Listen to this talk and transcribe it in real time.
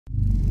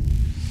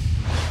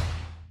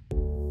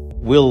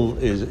Will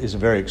is a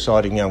very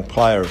exciting young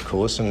player, of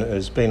course, and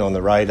has been on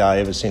the radar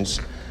ever since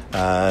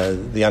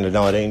the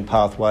under-19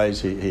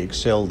 pathways. He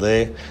excelled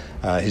there.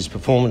 His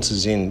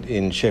performances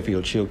in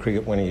Sheffield Shield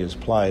cricket when he has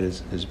played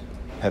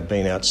have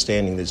been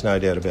outstanding. There's no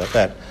doubt about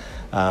that.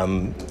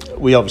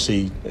 We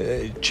obviously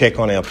check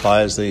on our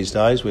players these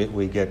days.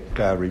 We get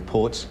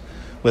reports,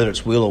 whether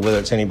it's Will or whether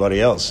it's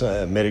anybody else,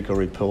 medical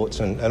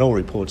reports, and all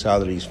reports are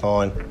that he's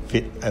fine,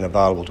 fit and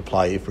available to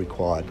play if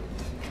required.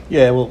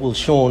 Yeah, well,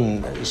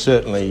 Shaun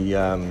certainly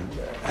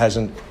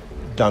hasn't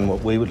done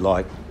what we would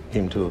like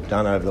him to have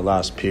done over the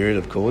last period,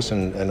 of course,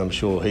 and I'm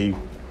sure he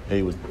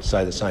would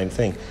say the same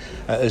thing.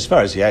 As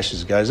far as the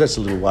Ashes goes, that's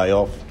a little way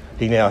off.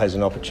 He now has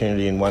an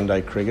opportunity in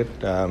one-day cricket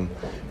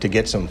to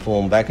get some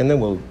form back, and then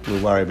we'll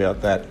worry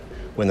about that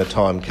when the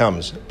time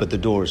comes. But the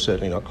door is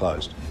certainly not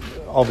closed.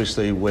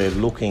 Obviously, we're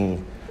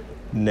looking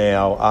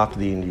now, after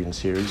the Indian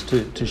series,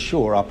 to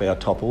shore up our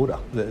top order.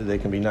 There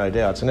can be no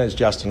doubts. And as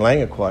Justin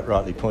Langer quite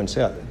rightly points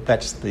out,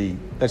 that's the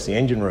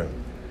engine room.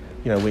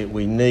 You know,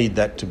 we need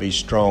that to be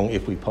strong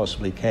if we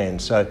possibly can.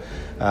 So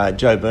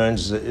Joe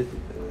Burns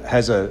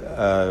has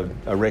a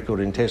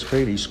record in Test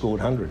cricket. He scored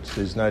hundreds.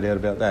 There's no doubt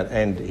about that.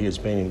 And he has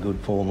been in good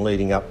form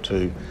leading up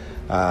to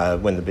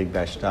when the Big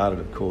Bash started,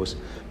 of course.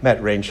 Matt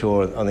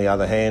Renshaw, on the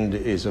other hand,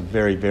 is a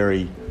very,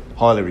 very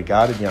highly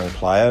regarded young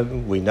player.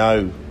 We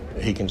know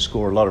he can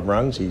score a lot of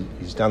runs.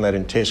 He's done that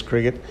in Test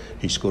cricket.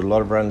 He scored a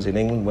lot of runs in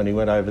England when he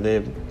went over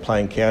there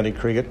playing county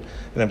cricket.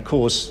 And of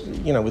course,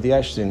 you know, with the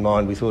Ashes in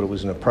mind, we thought it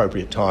was an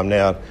appropriate time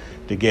now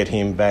to get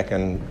him back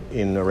and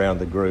in around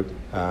the group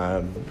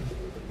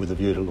with a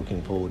view to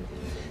looking forward.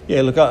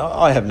 Yeah, look,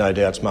 I have no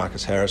doubts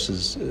Marcus Harris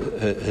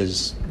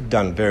has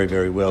done very,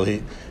 very well.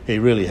 He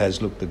really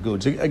has looked the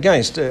goods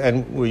against,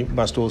 and we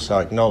must also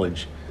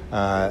acknowledge,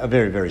 a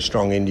very, very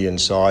strong Indian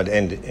side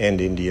and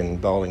Indian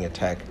bowling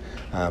attack.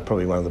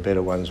 Probably one of the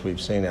better ones we've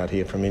seen out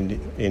here from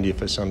India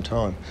for some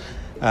time.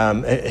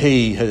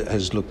 He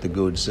has looked the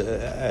goods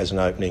as an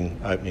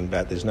opening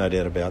bat. There's no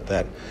doubt about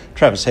that.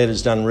 Travis Head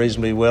has done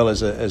reasonably well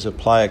as a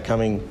player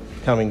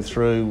coming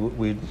through.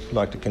 We'd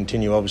like to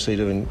continue, obviously,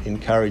 to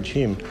encourage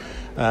him.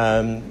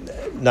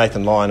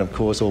 Nathan Lyon, of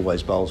course,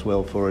 always bowls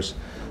well for us.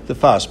 The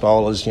fast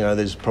bowlers, you know,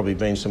 there's probably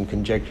been some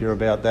conjecture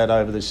about that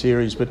over the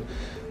series, but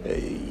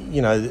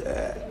you know,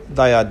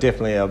 they are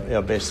definitely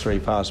our best three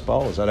fast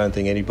bowlers. I don't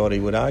think anybody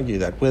would argue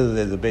that. Whether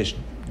they're the best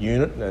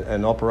unit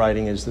and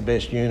operating as the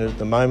best unit at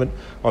the moment,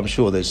 I'm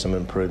sure there's some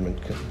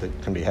improvement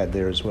that can be had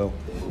there as well.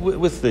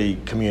 With the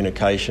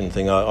communication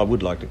thing, I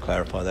would like to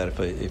clarify that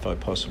if I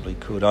possibly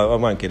could. I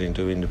won't get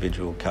into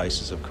individual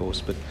cases, of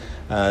course, but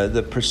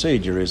the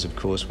procedure is, of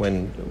course,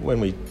 when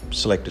we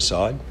select a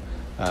side,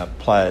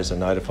 players are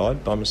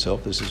notified by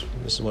myself. This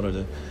is what I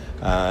do.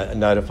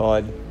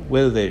 Notified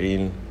whether they're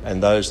in,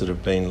 and those that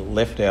have been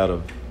left out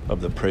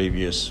of the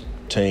previous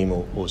team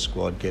or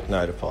squad get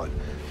notified.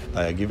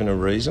 They are given a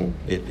reason.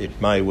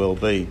 It may well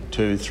be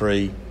 2,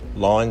 3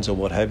 lines or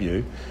what have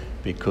you,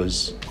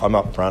 because I'm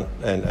up front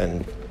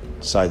and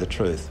say the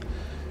truth.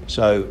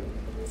 So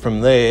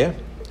from there,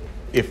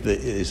 if there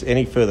is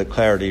any further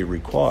clarity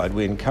required,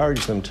 we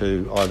encourage them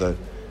to either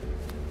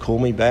call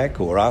me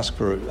back or ask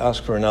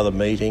for another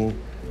meeting,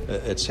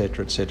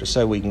 etc.,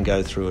 so we can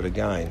go through it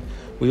again.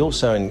 We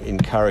also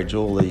encourage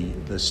all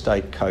the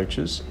state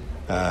coaches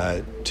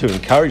to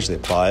encourage their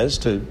players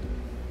to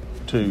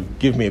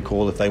give me a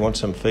call if they want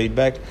some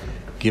feedback,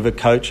 give the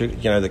coach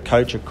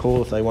a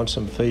call if they want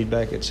some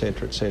feedback,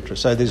 etc.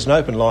 So there's an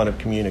open line of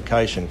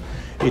communication.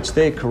 It's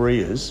their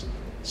careers,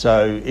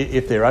 so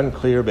if they're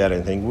unclear about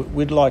anything,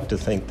 we'd like to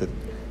think that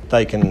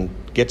they can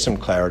get some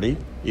clarity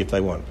if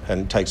they want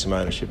and take some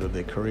ownership of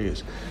their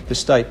careers. The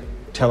state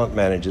talent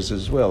managers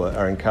as well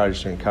are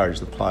encouraged to encourage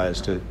the players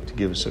to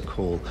give us a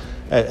call,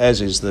 as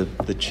is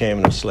the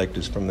chairman of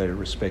selectors from their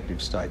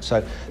respective states.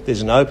 So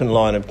there's an open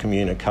line of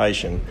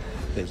communication.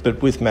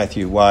 But with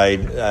Matthew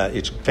Wade,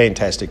 it's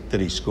fantastic that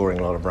he's scoring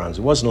a lot of runs.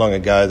 It wasn't long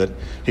ago that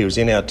he was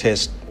in our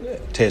test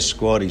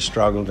squad. He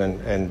struggled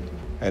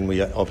and we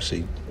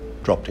obviously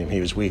dropped him. He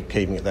was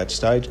wicket-keeping at that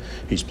stage.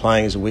 He's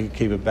playing as a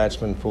wicket-keeper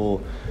batsman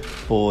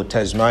for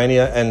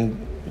Tasmania,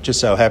 and it just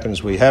so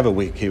happens we have a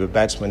wicket-keeper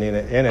batsman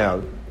in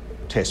our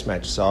test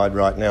match side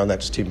right now, and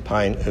that's Tim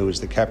Payne, who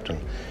is the captain.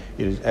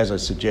 It is, as I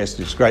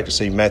suggested, it's great to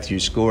see Matthew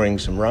scoring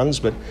some runs,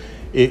 but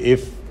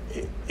if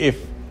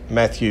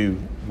Matthew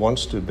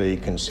wants to be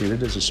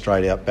considered as a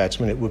straight-out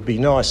batsman, it would be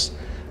nice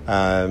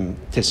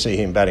to see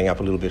him batting up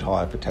a little bit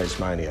higher for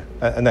Tasmania,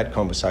 and that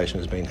conversation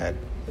has been had.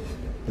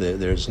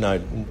 There's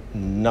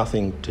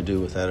nothing to do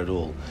with that at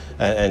all.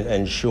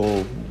 And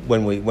sure,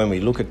 when we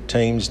look at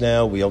teams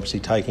now, we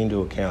obviously take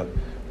into account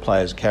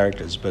players'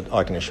 characters, but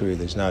I can assure you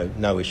there's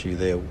no issue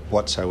there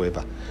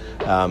whatsoever.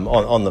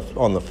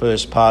 On the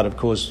first part, of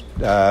course,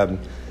 Glenn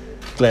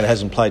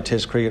hasn't played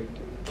Test cricket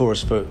for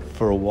us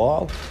for a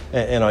while,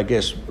 and I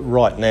guess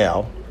right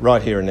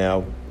here and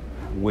now,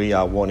 we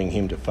are wanting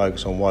him to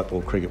focus on white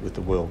ball cricket with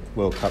the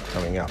World Cup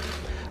coming up.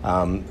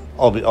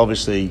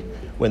 Obviously,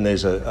 when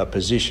there's a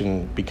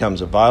position becomes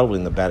available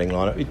in the batting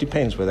lineup, it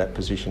depends where that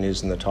position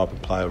is and the type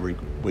of player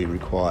we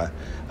require.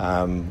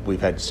 We've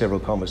had several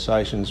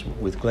conversations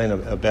with Glenn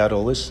about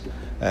all this,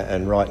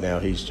 and right now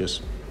he's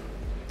just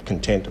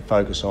content to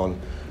focus on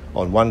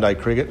one-day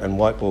cricket and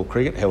white ball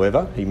cricket.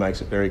 However, he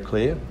makes it very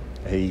clear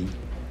he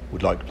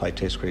would like to play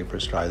Test cricket for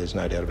Australia. There's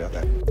no doubt about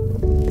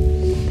that.